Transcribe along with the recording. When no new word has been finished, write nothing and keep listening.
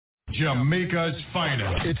Jamaica's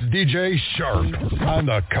finest. It's DJ Sharp on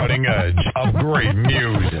the cutting edge of great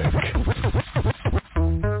music.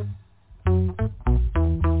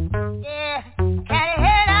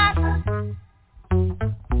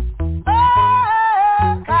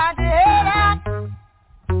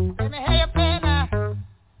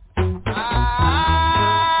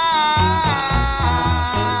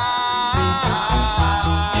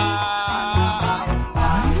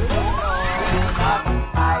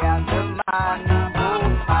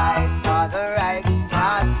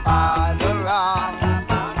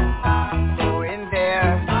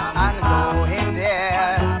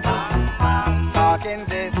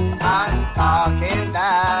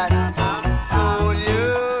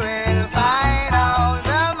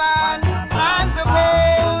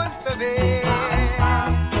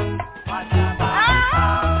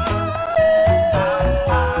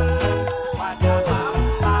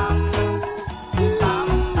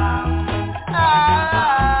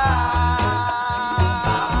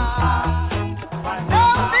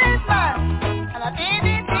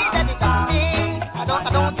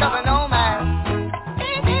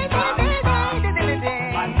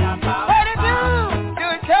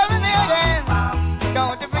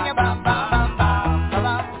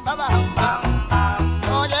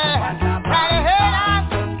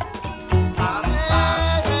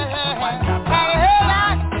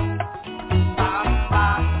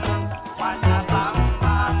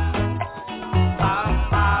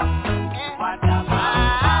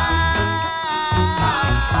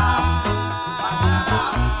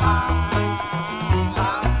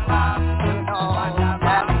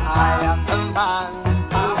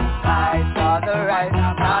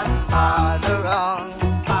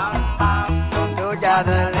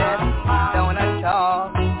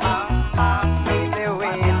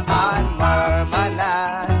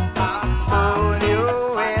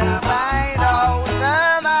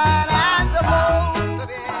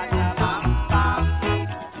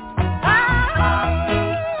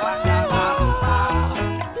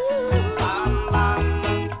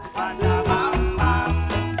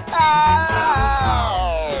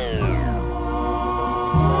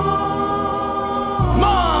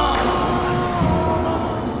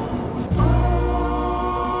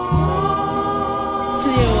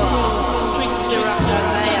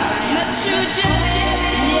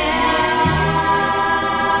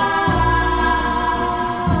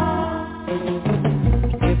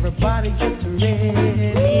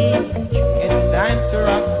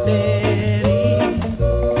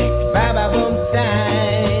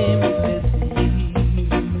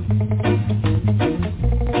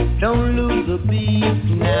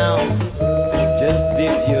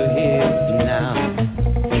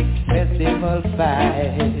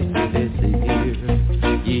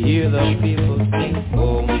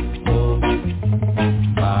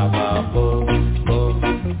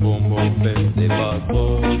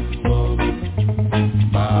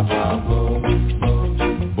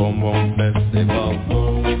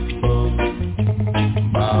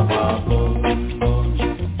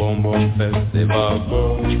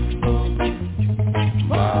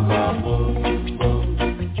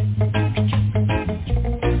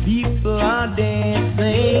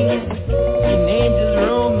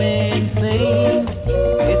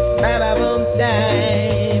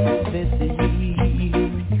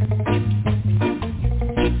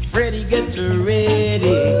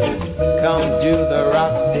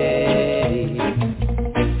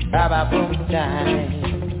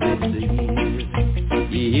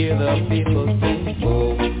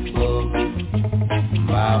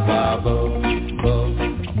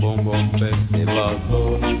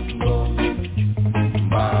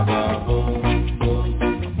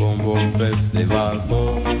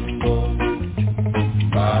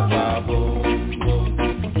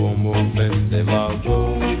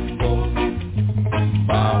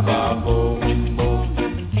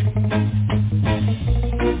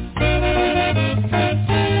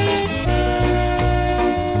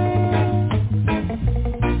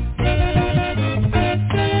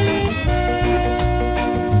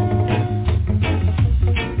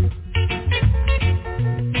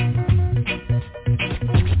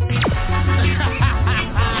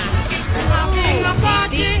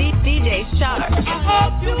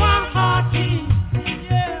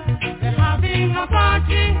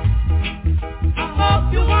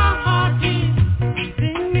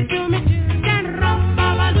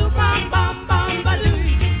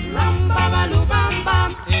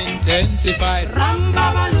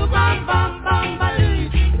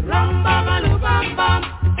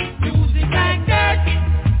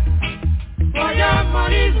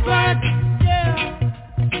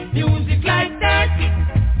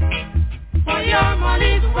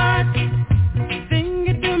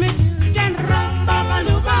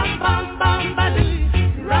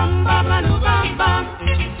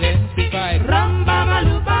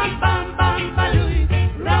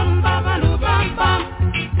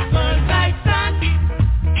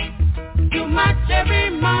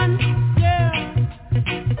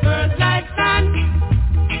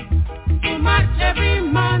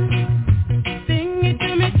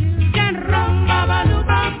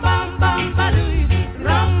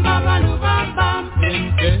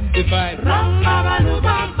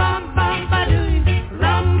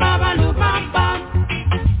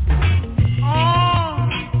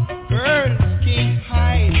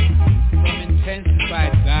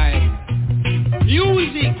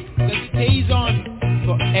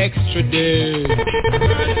 extra day.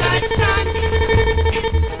 Girls like sun,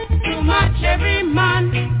 too much every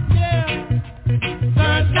man. Yeah.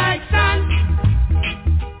 Girls like sun,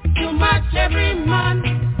 too much every man.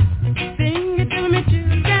 Sing it to me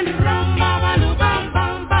children, rum baba lu bam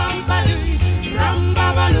bam bam baloo, rum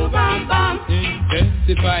baba lu bam bam.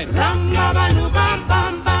 Intensified. Rum baba lu bam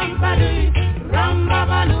bam bam baloo, rum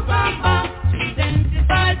baba lu bam bam.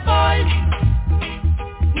 Intensified boys,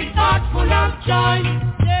 with heart full of joy.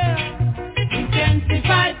 Yeah.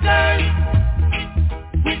 Intensified girls,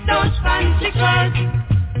 with those fancy curves.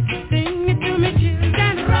 Sing it to me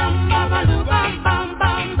children, rum baba lu bam bam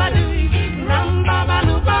bam baloo, rum baba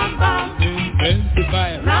lu bam bam.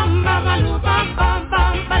 Intensified. Rum baba lu bam bam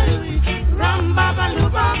bam baloo, rum baba lu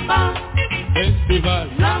bam bam. Festival.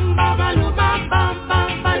 Rum baba lu bam bam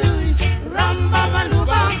bam baloo, rum baba lu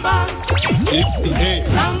bam bam. 68.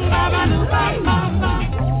 Rum baba lu bam bam bam.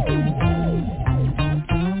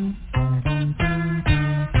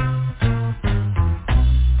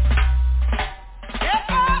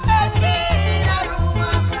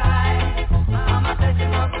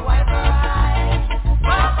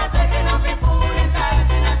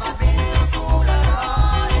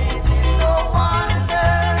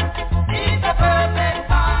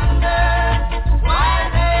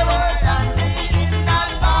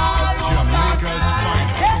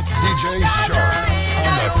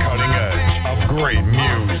 Great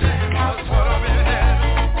music.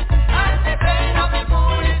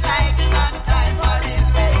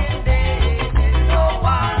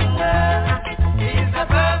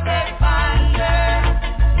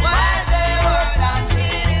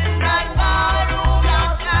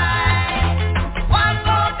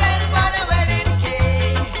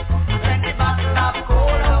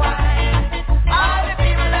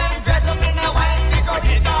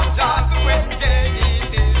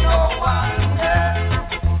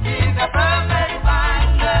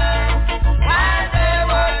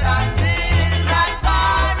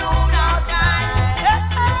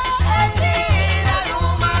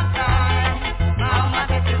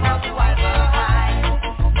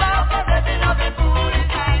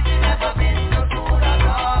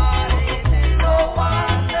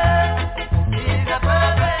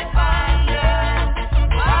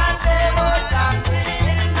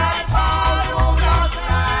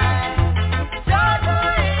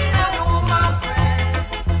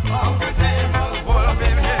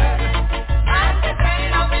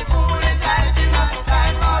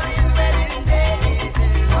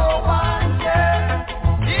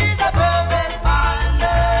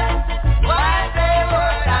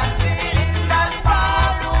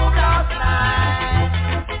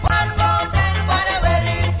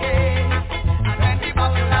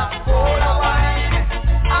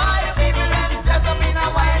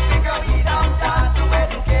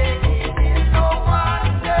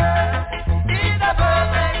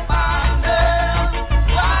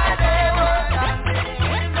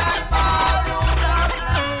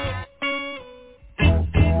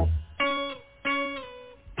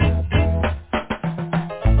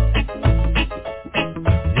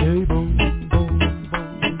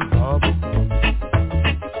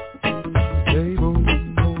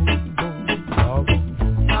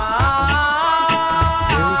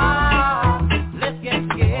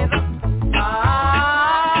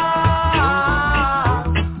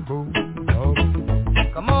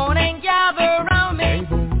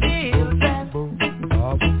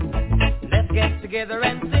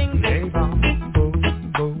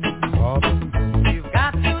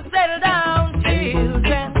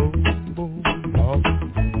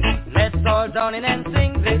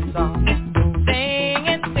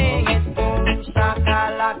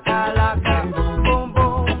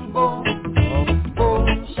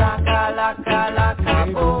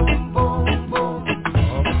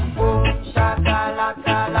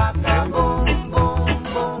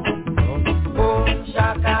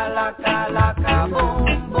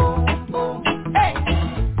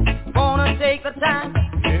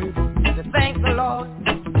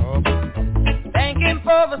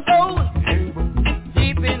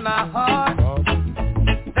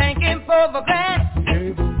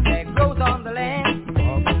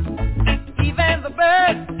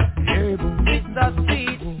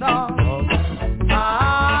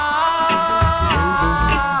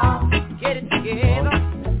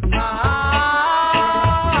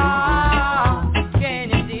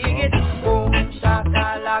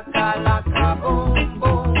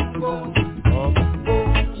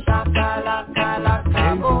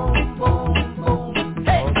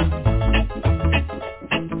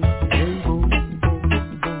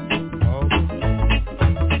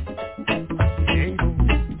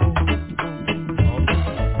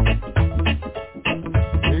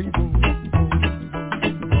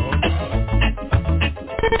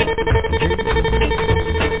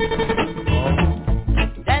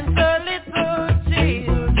 Dance a little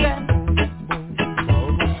children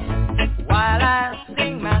while I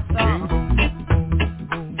sing my song.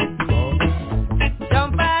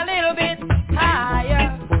 Jump a little bit higher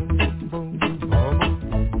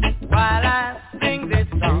while I sing this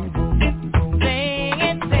song. Sing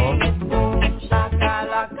it, boom,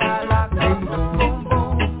 shaka-laka, laka, boom, boom,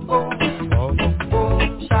 boom, boom,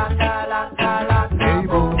 shaka-laka, laka,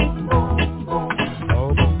 boom, boom, boom.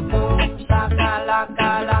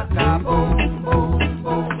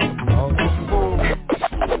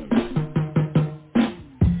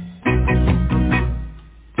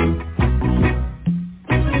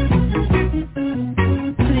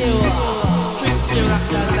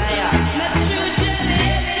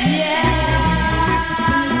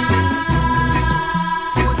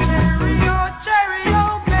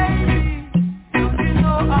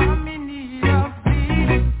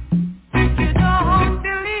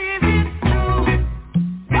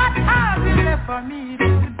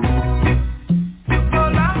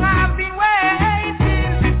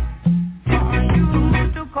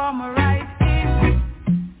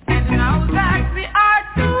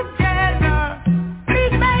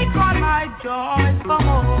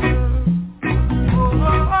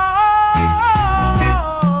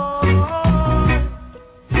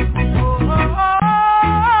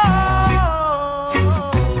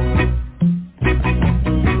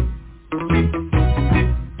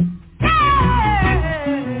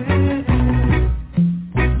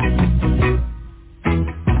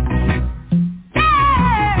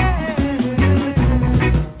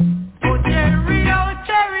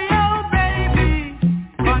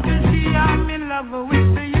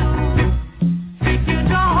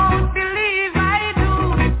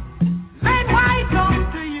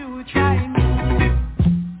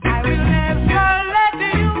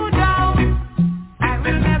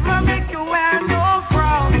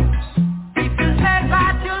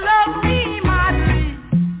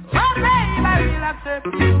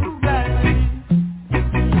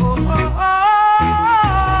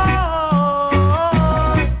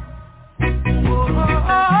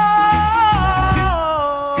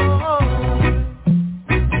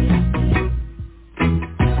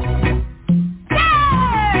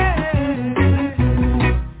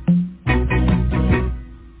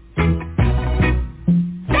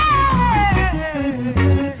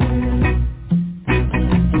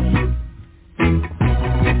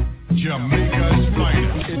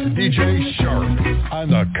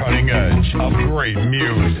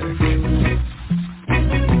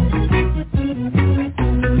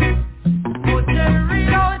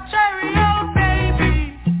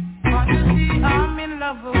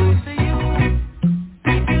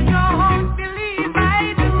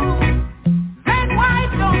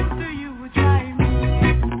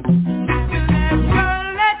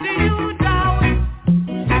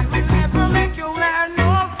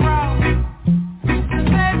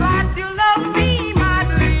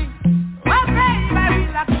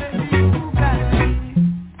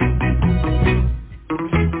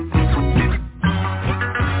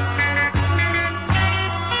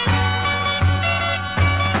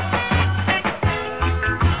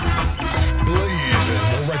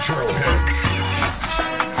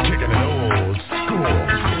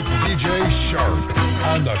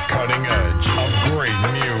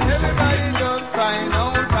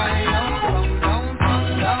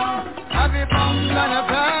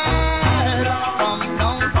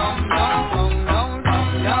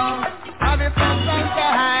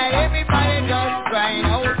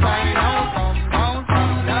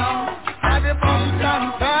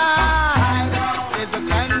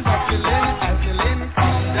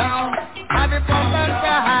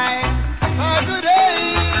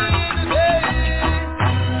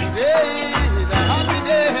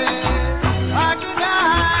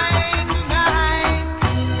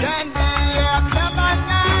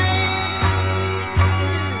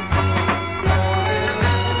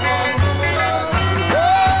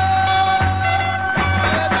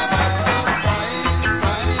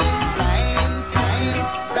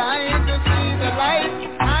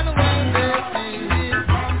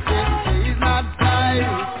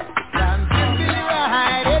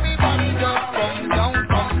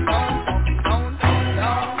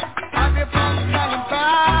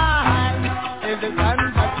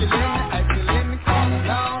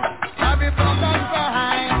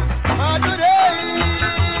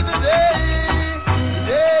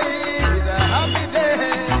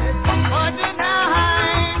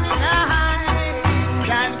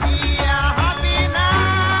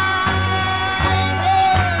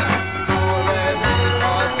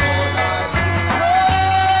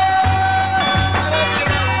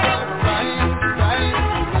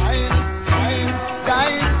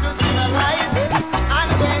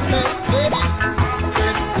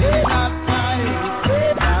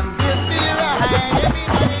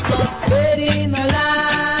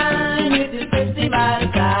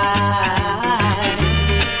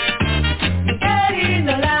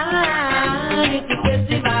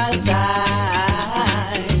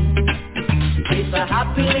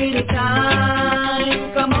 happy little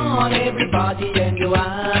time. Come on, everybody, and you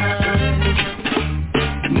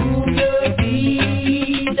move your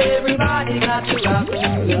feet. Everybody got to rock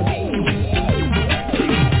your feet.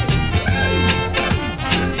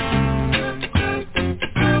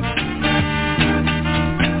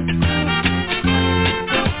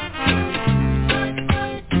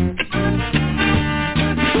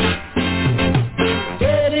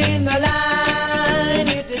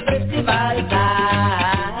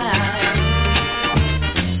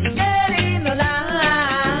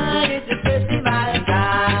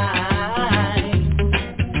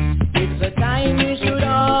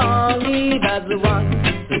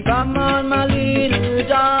 Come on, my little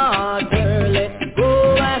daughter, let's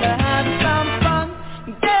go and have some fun.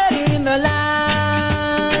 Get in the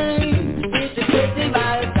line, it's a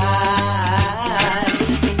festival time.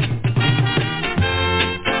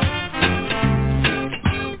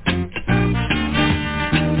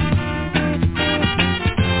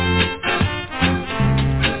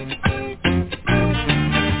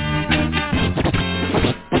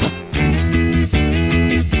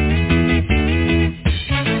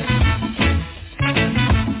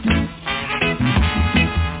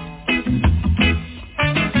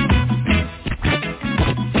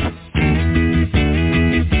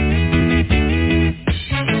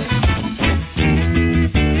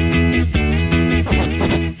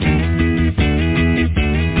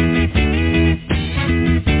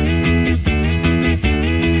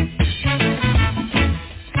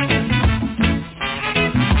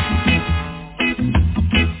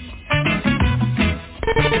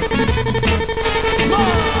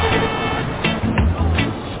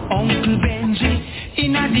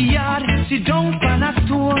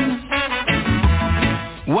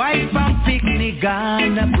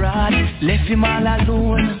 Left him all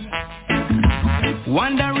alone,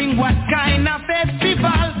 wondering what kind of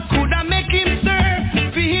festival could I make him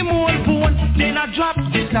serve for him old bone. Then I drop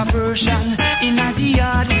this version in a the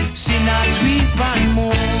yard, sing a sweep and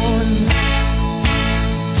moan.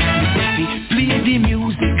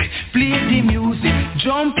 Play the music,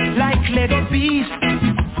 jump like Lego beast.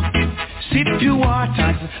 Sip your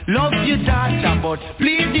waters, love your daughter, but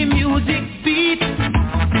play the music beat.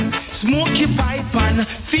 Smoke your pipe and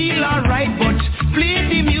feel alright, but play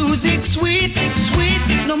the music sweet,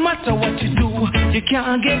 sweet. No matter what you do, you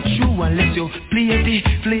can't get through unless you play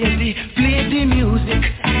the music.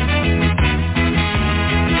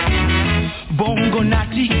 Bongo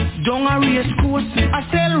natty, down a race course, I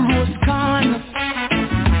sell rose can.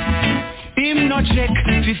 Him not check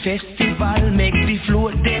the festival, make the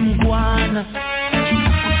float them go on.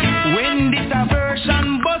 When this a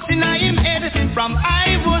version bust in him head from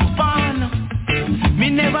I was born, me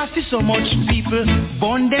never see so much people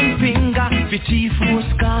burn them finger for thief was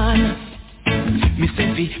gone. Me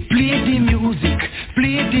say play the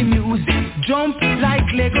music, jump like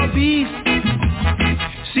Lego beast.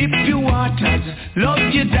 Sip your waters,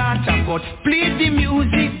 love your daughter, but play the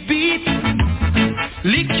music beat.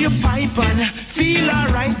 Lick your pipe and feel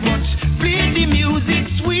alright, but play the music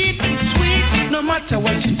sweet, sweet. No matter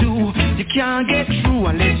what you do, you can't get through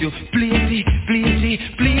unless you play the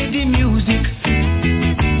music.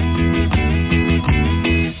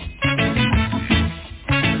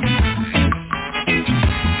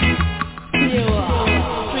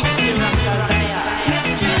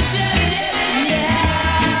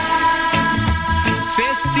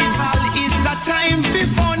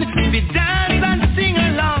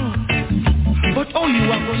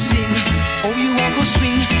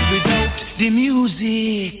 The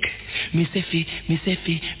music, me say fi,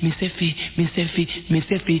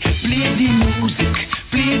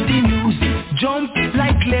 play the music, jump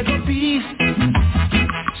like Lego beast.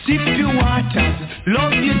 Sip your waters,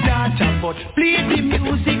 love your daughter, but play the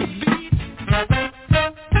music beat.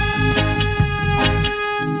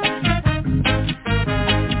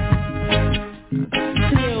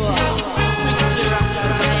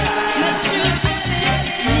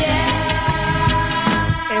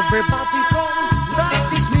 Everybody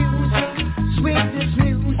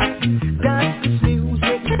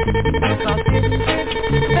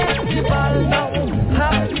festival now,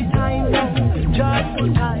 happy time now, joyful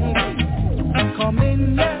time. Come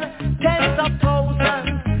in here, tens of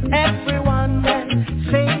thousands, everyone then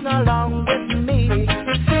sing along with me.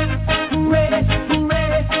 Hooray,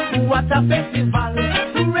 hooray, what a festival.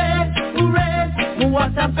 Hooray, hooray,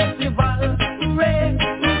 what a festival. Hooray,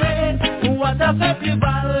 hooray, what a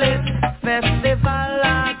festival. It's festival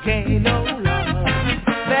again, oh Lord,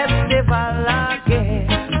 festival again.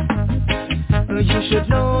 You should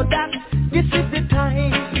know that this is the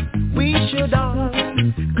time we should all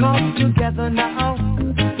come together now.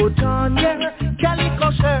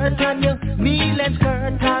 curtain, you meal and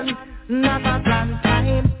curtain. Not a grand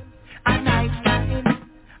time, a night time,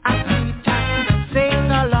 a sweet time.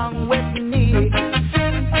 Sing along with me.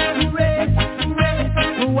 Sing, hooray,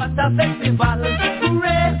 hooray, what a festival.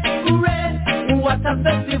 Hooray, hooray, what a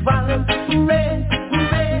festival. Hooray,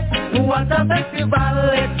 hooray, what a festival.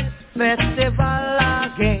 It's festival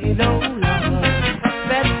again, oh Lord,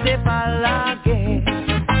 festival again.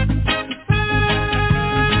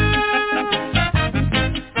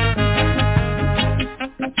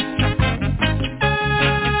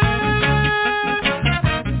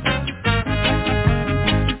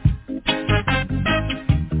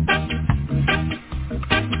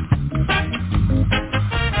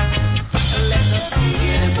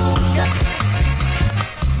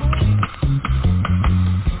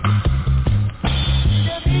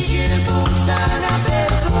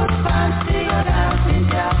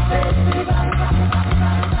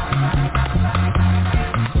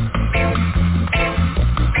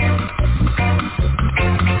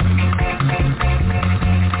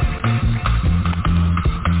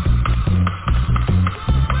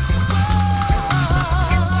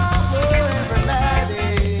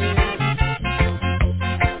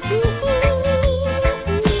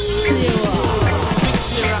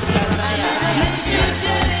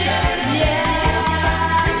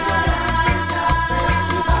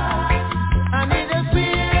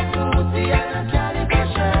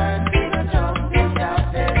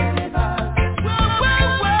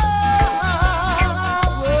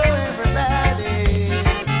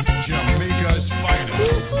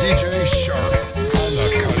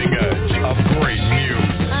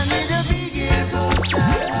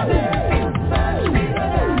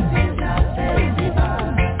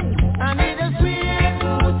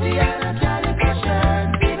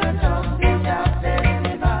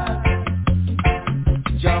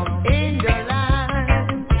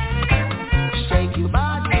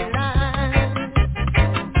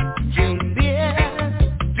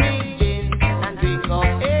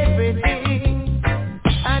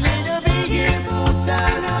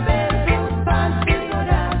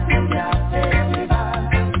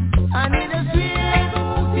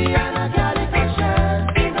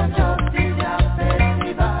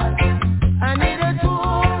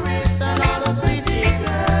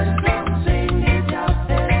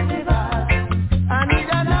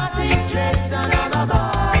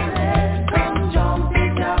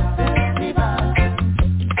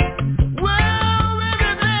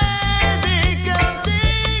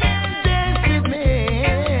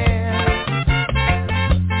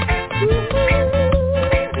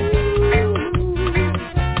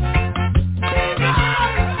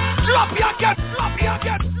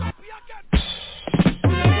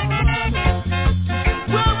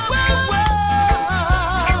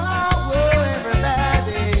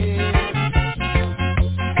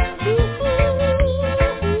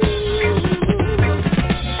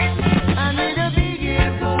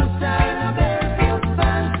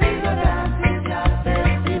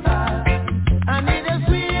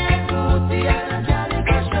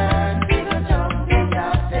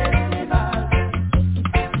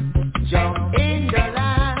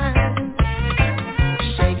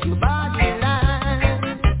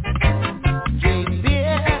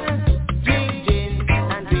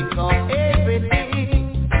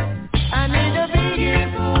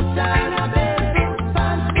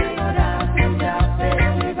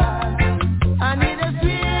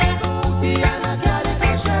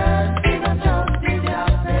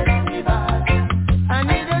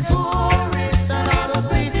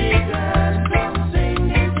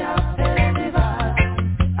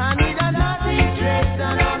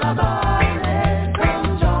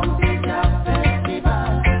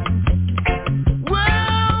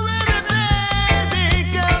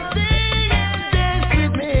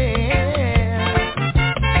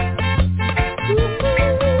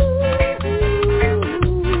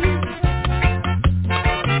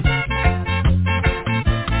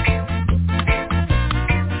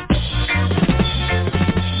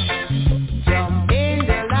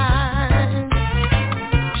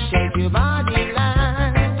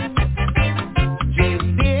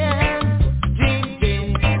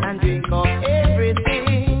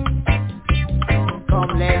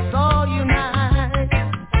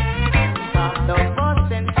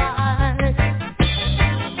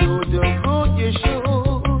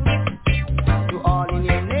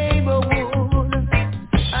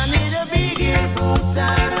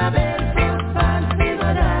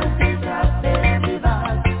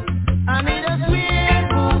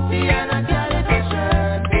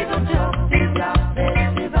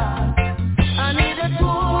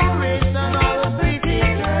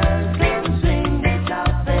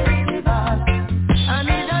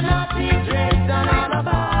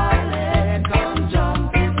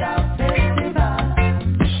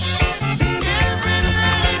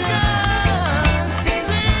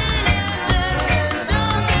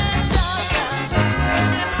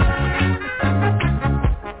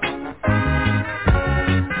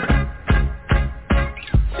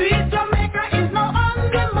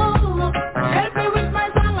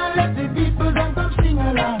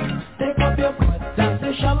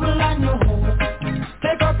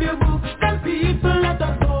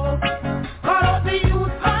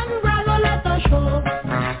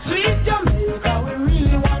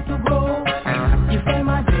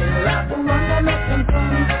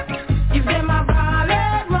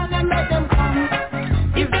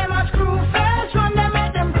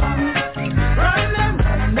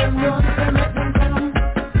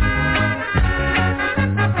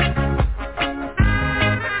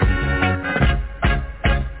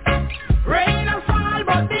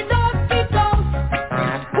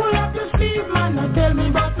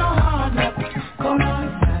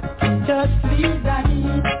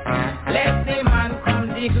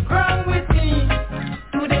 big ground with me.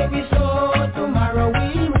 Today we sow, tomorrow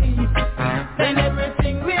we reap. Then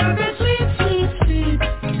everything will be sweet, sweet, sweet.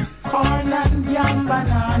 Corn and yam,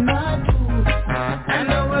 banana too.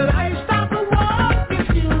 And our livestock will walk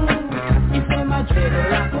with you. If them a dread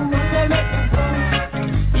rock, run they let them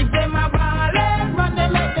come. If them a ballad, run they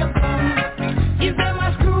let them come. If them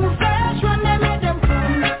a screw fresh, run they let them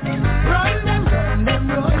come. Run them,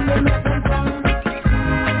 let them come.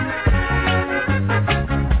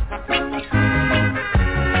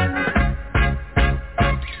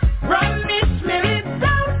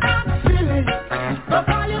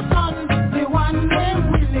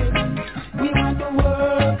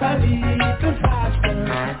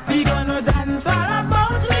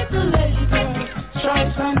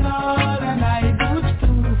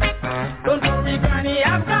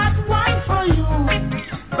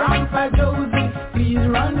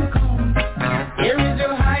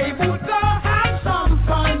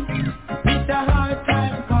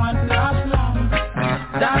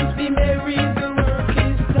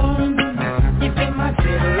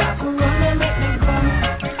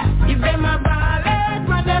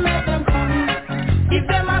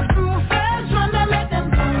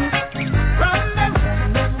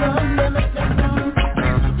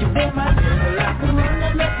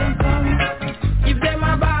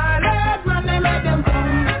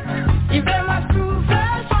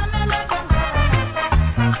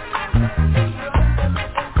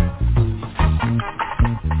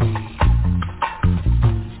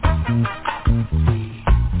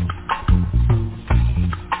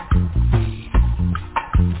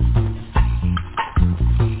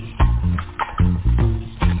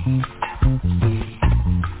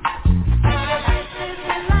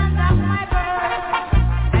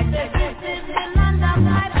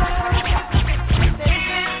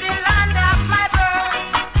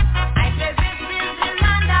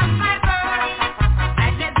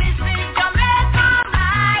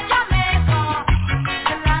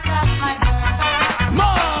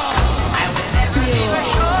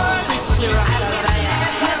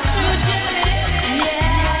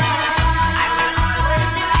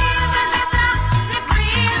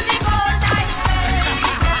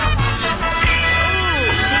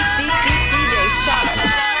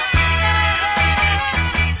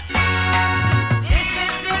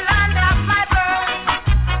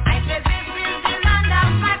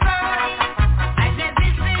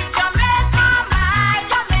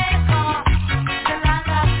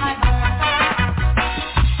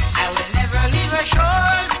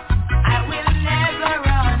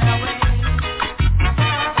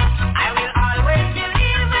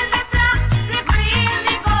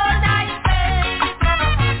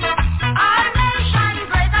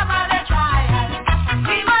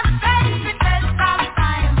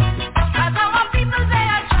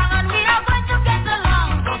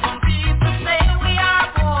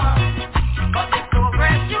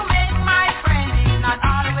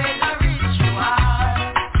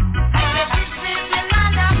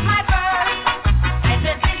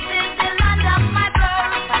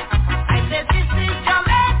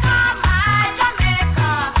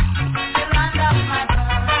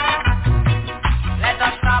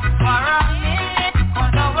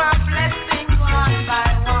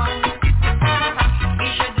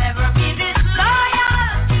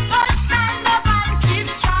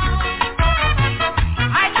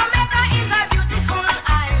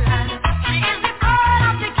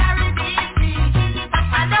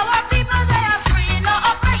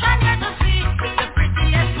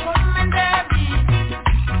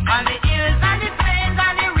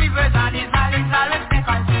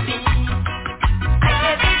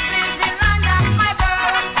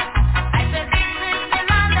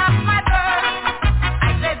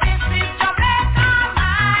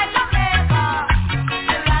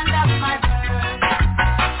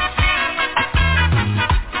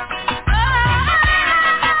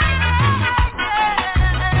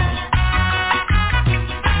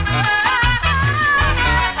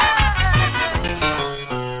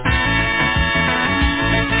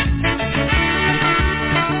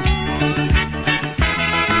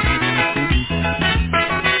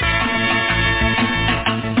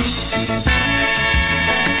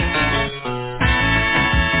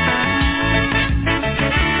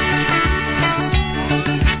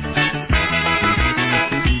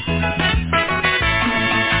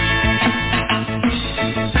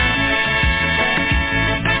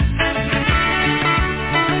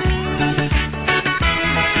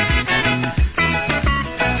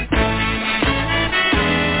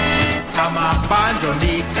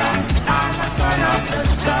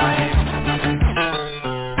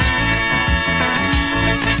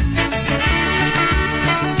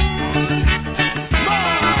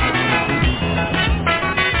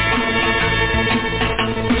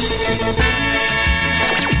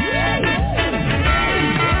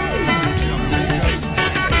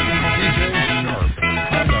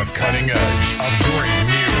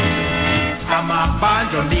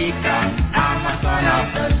 Jamaica, I'm a son of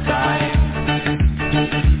the soil.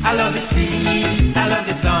 I love the sea, I love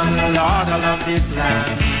the sun, Lord, I love this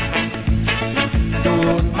land.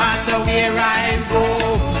 Don't matter where I go,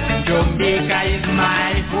 Jamaica is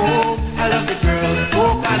my home. I love the girls,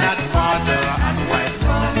 coconut water and white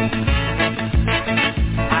rum.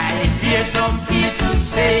 I hear some people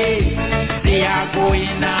say they are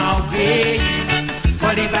going away,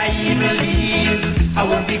 but if I even leave, I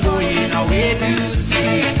won't be going away to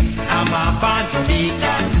stay. I'm a born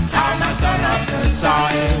Jamaica, I'm a son of the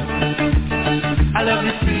soil. I love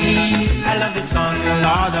the sea, I love the sun,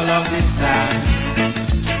 Lord, I love this land.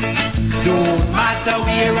 Don't matter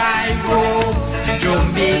where I go,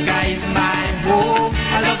 Jamaica is my home.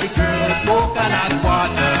 I love the girls, coconut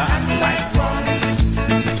water and white rum.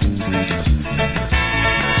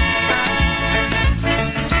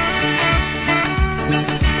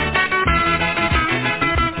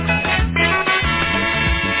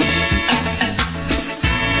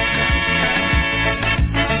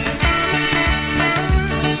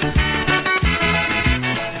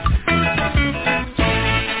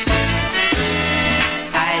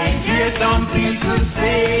 Some people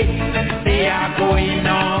say they are going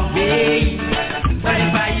away, but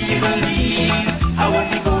if I even leave, I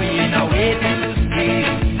won't be going away to stay.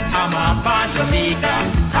 I'm a born Jamaica,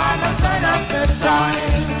 I'm a son of the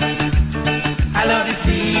soil. I love the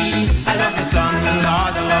sea, I love the sun,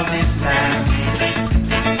 Lord, I love this land.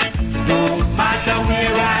 Don't matter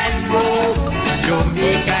where I go,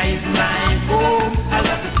 Jamaica is my home. I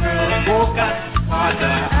love the girls, coconut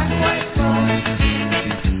water and white rum.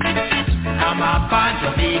 I'm a born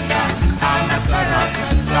Jamaica, I'm a son of the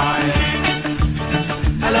soil.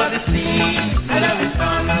 I love the sea, I love the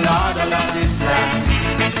sun, Lord, I love this land.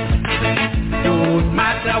 Don't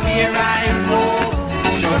matter where I go,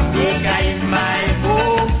 Jamaica is my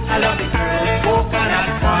home. I love the girls, coconut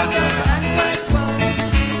water and white rum.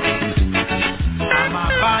 I'm a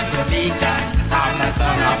born Jamaica, I'm a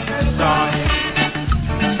son of the soil.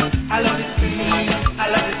 I love the sea, I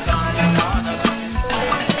love the sun, Lord, I love this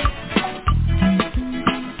land.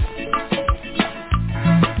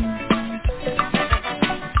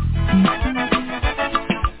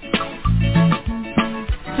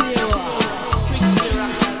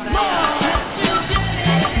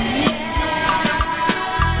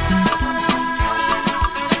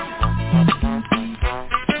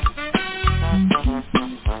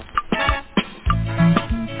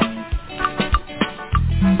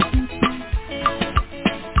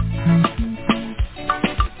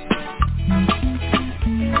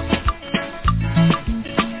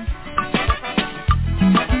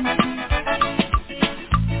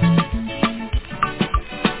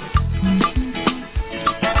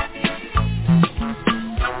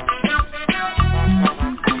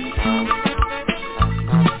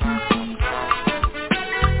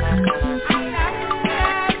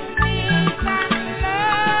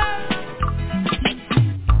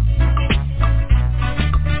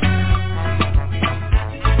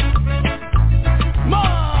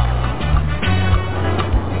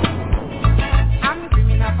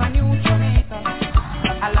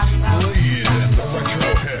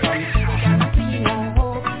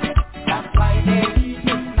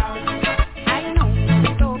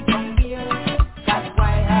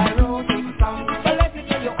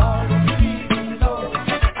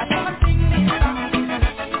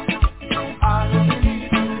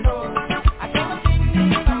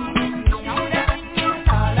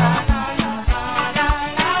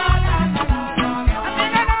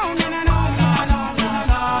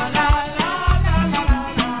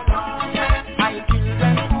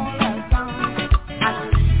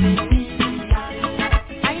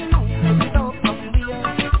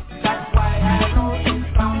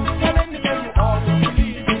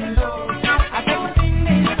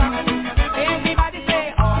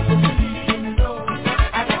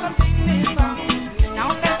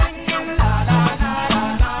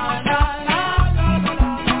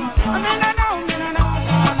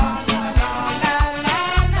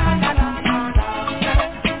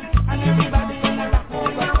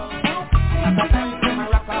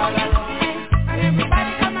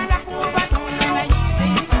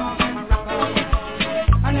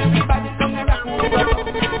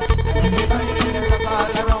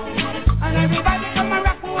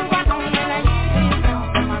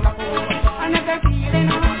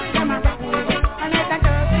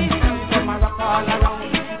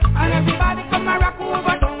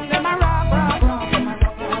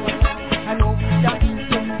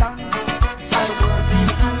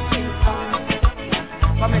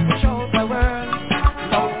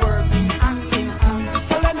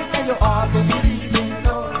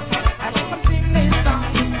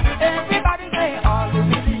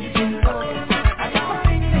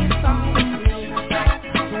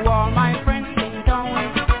 all my friends in town.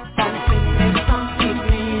 Something make something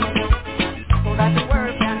clean, so that the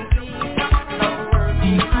world can see. Love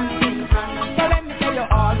working hand in hand. So let me tell you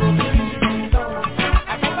all who believe in love.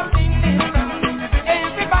 I got something in love.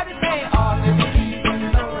 Everybody say all who believe in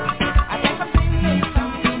love. I got something in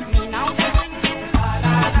something clean. Now they sing la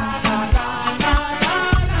la la la la la la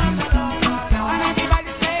la la. And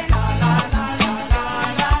everybody say la la la la la la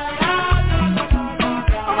la la.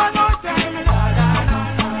 Come on, no time la la la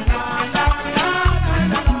la la la la.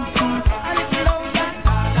 And it's low down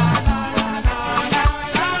la la la la la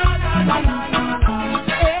la la la.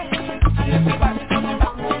 Hey, everybody come and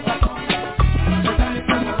rock over. Everybody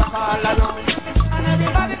come and rock all around. And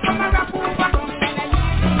everybody come and rock over.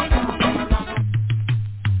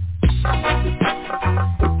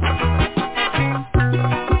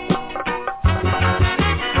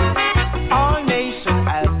 All nations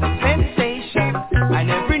have the sensation, and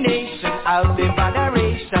every nation has the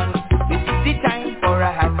moderation. This is the time for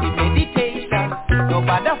a happy meditation.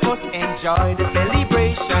 Nobody first enjoy the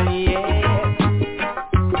celebration, yeah.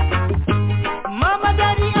 Mama,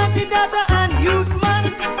 daddy, auntie, dada, and youth man,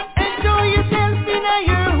 enjoy yourself in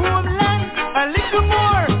your homeland. A little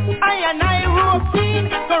more, I and I rope in.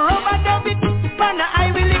 So rubber dub it, pana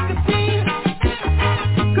I will lick a scene.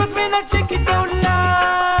 Cause when I check it out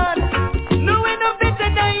loud, no way no better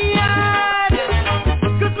than yard.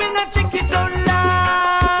 Cause when I check it out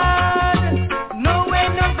loud, no way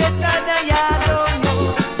no better than yard. Oh no.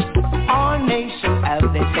 All nations have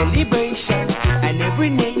their celebration, and every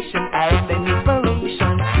nation has an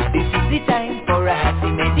inspiration. This is the time for a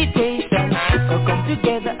happy meditation. So come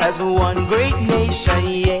together as one great nation,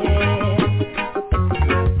 yeah.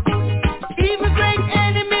 Even great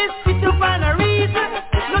enemies sit up on a reason.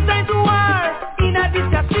 No time to war in a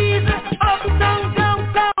distant season. Up, down, down,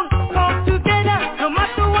 down, come together. No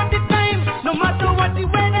matter what the time, no matter what the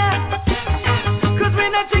weather. Cause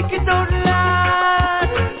when I check it out loud,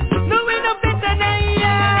 no way no better than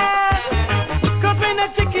yard. Cause when I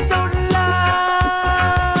check it out loud.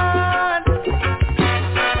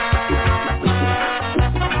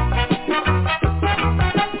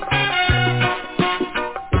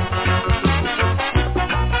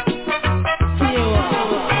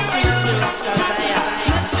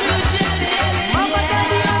 Mama,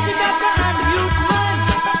 daddy, auntie, dada, and youth man,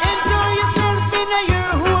 enjoy yourself in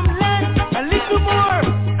your homeland. A little more,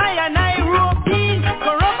 I and I rope in. So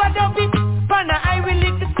rubber dub it, pana I will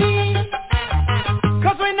lick the scene.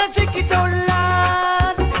 Cause when I check it out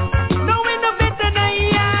loud, no way no better than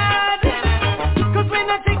yard. Cause when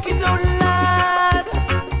I check it out loud,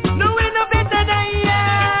 no way no better than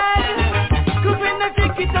yard. Cause when I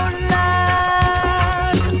check it out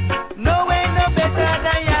loud, no way no better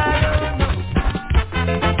than yard.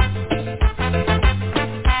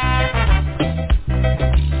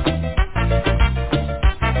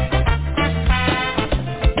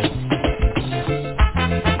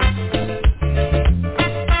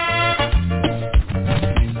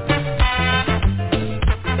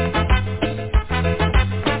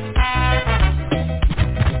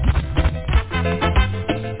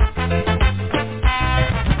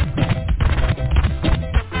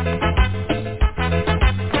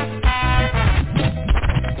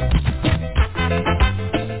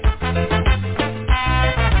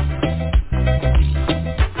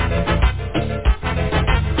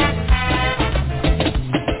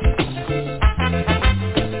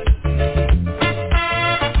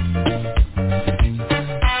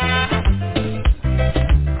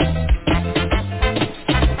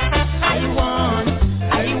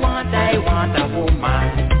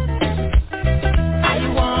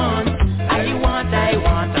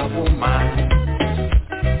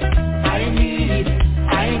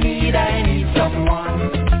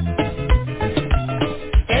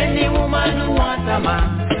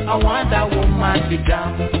 I want a woman to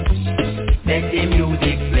jump. Make the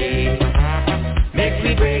music play. Make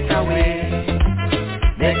we break away.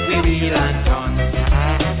 Make we wheel and turn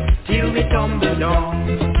till we tumble down.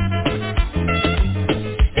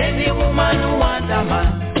 Any woman who wants a man,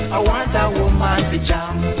 I want a woman to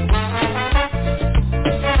jump.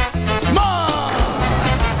 More!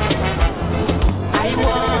 I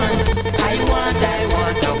want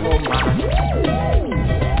a woman.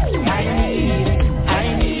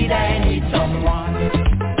 I need someone.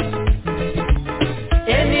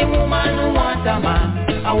 Any woman who wants a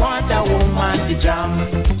man, I want a woman to jam.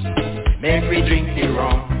 Make we drink the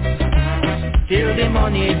rum till the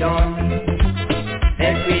money done.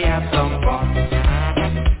 Make we have some fun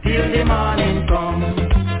till the morning come.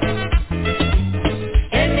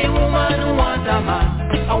 Any woman who wants a man,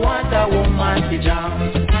 I want a woman to jam.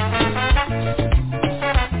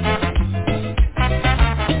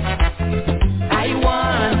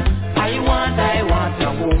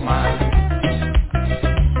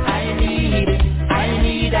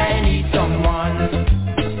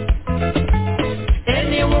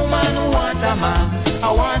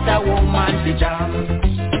 I want a woman to jam.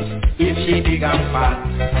 If she big and fat,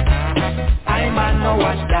 I man no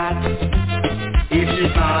watch that. If she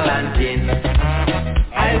small and thin,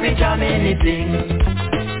 I will jam anything.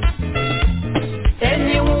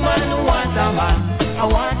 Any woman who wants a man, I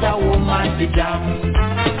want a woman to jam.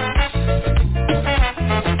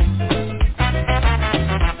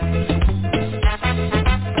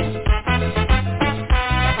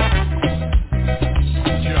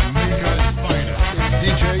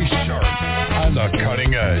 The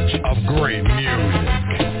cutting edge of great music.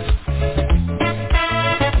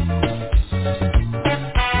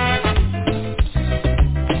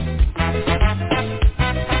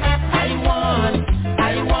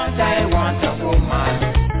 I want a woman.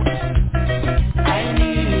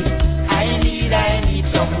 I need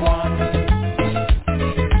someone.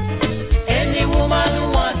 Any woman who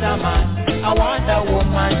wants a man, I want a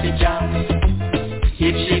woman to jam.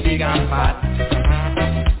 If she big and fat,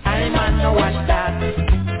 watch that.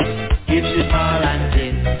 If she's small and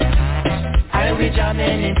thin, I will jam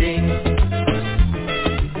anything.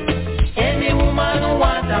 Any woman who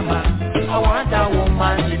wants a man, I want a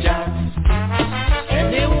woman to jam.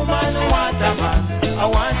 Any woman who wants a man, I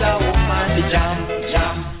want a woman to jam,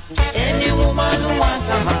 jam. Any woman who wants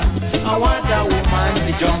a man, I want a woman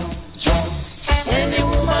to jump, jump. Any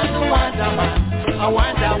woman who wants a man, I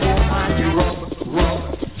want a woman to rub, rub.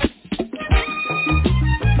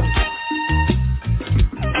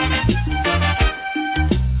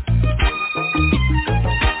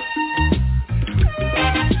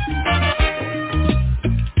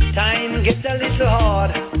 Get a little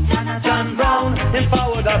hard. John Brown,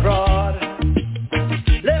 empowered abroad.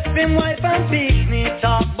 Left him wife and picnic,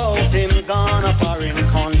 talk about him gone a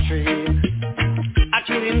foreign country. I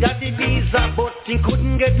told him that he visa, but he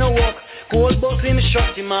couldn't get no work. Cold bus him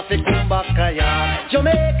shut him off, he come back a yard.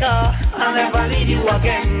 Jamaica, I'll never leave you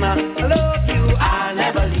again. I love you, I'll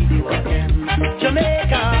never leave you again.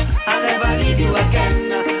 Jamaica, I'll never leave you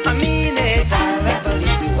again. I mean it, I'll never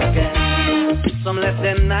leave you again. Some left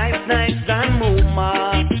them nice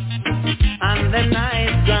grandmama and them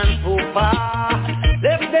nice grandpapa.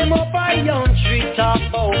 Left them up a young tree, talk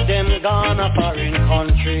about them gone a foreign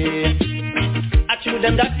country. I told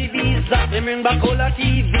them that the visa, they bring back all the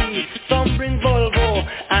TV. Some bring Volvo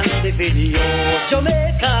and the video.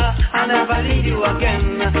 Jamaica, I'll never leave you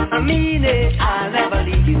again. I mean it, I'll never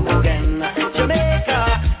leave you again.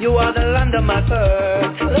 Jamaica, you are the land of my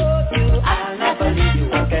birth. Love you, I'll never leave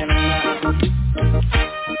you again.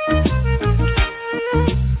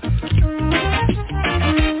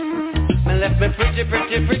 Left me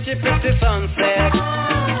pretty sunset.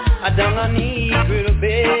 I down on Eagle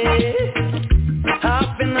Bay.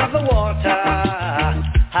 Half in the water,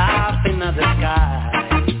 half in the sky.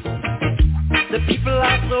 The people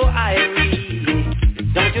are so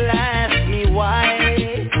irie. Don't you ask me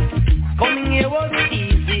why. Coming here was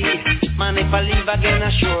easy. Man, if I leave again,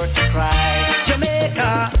 I'm sure to cry.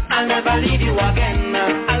 Jamaica, I'll never leave you again.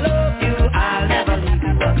 I love you, I'll never leave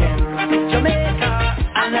you again. Jamaica,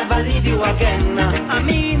 I'll never leave you again. I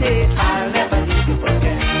mean it, I'll never leave you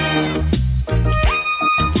again.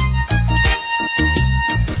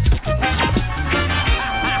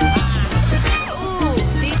 Ooh,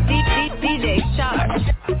 DJ Shark.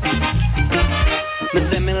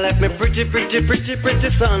 Me left me pretty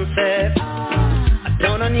sunset.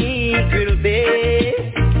 Down on Eagle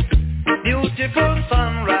Bay. Beautiful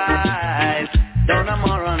sunrise. Down on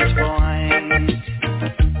Morant's Point.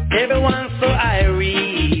 Everyone's so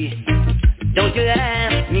irie. Don't you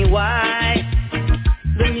ask me why.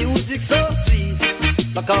 The music's so sweet.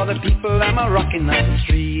 Because the people I'm a rocking on the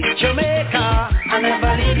street. Jamaica, I'll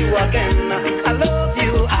never leave you again. I love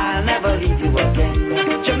you, I'll never leave you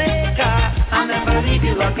again. Jamaica, I'll never leave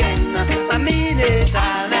you again. I mean it,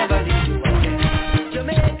 I'll never leave you again.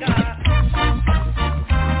 Jamaica.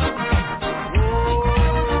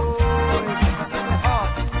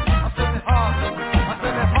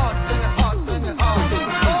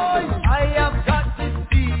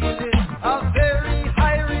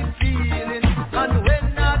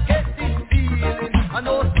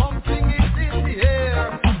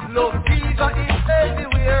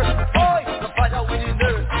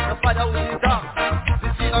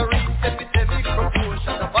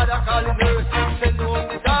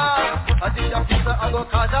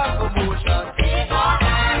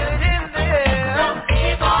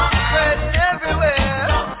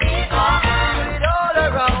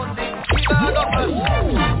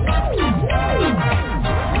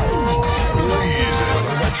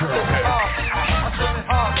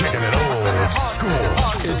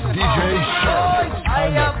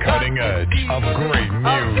 Cutting edge of great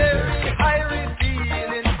music.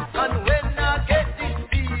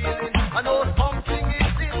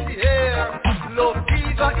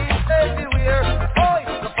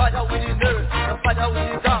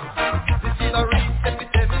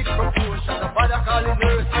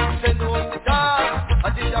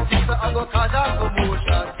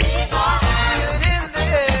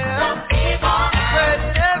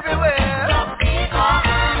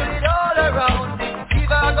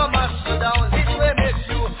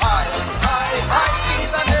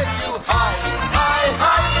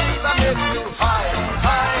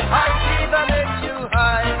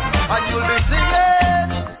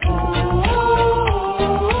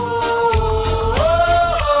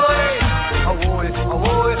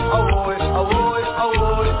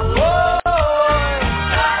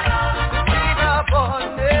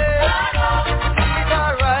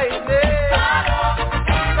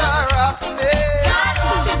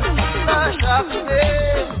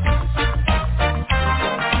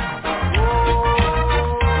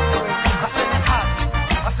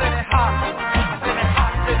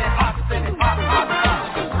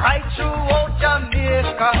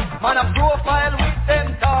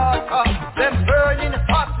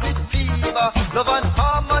 Love and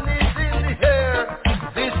harmony is in the air.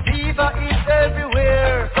 This fever is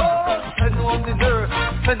everywhere. So, send home the nurse,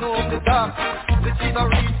 send home the doctor. The fever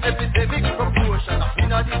reach epidemic proportion.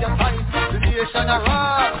 In a did time, the nation a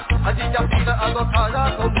rock. I did a fever, I go call a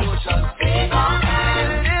commotion. Fever,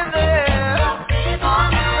 feel it in the air. Fever,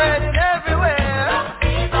 spreading everywhere.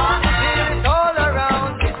 Fever, feel it all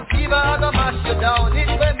around. This fever, I go mash you down. It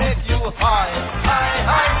will make you high. High,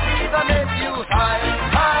 high, fever make you high.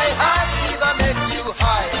 High, high, fever make you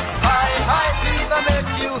high. High, high, fever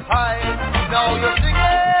make you high. Now you're singing.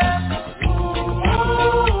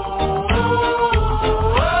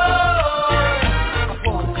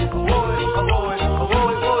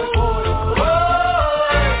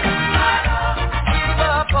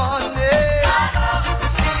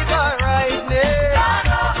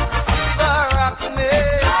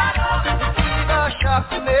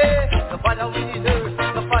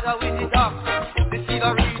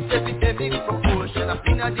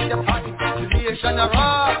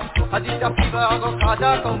 I did a fever, I go cause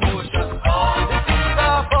a commotion. The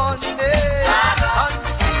fever funny, and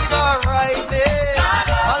the fever right there,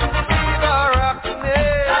 and the fever rock me,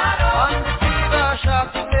 and the fever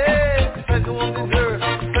shock me. Send home the nurse,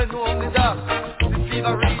 send home the doctor. The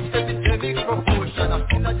fever reached epidemic proportion. I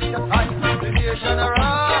did a time, the nation a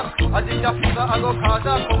rock. I did a fever, I go cause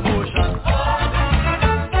a commotion.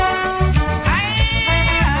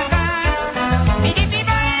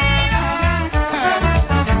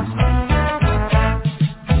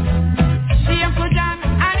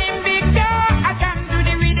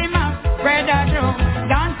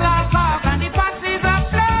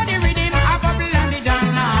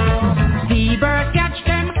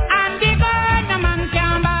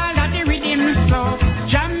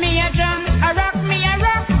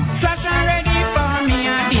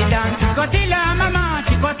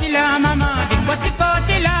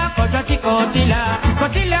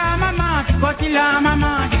 Kotila mama, kotila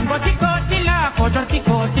mama, kotila,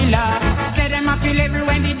 kotila. Say them a feel level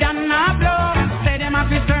when the dance a blow. Say them a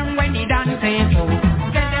feel firm when the dance say so.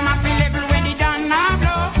 Say them a feel level when the dance a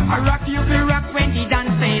blow. I rock you feel rock when the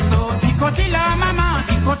dance say so. Kotila mama,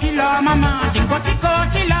 kotila mama,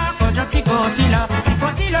 kotila,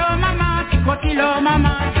 kotila mama, kotila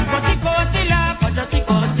mama.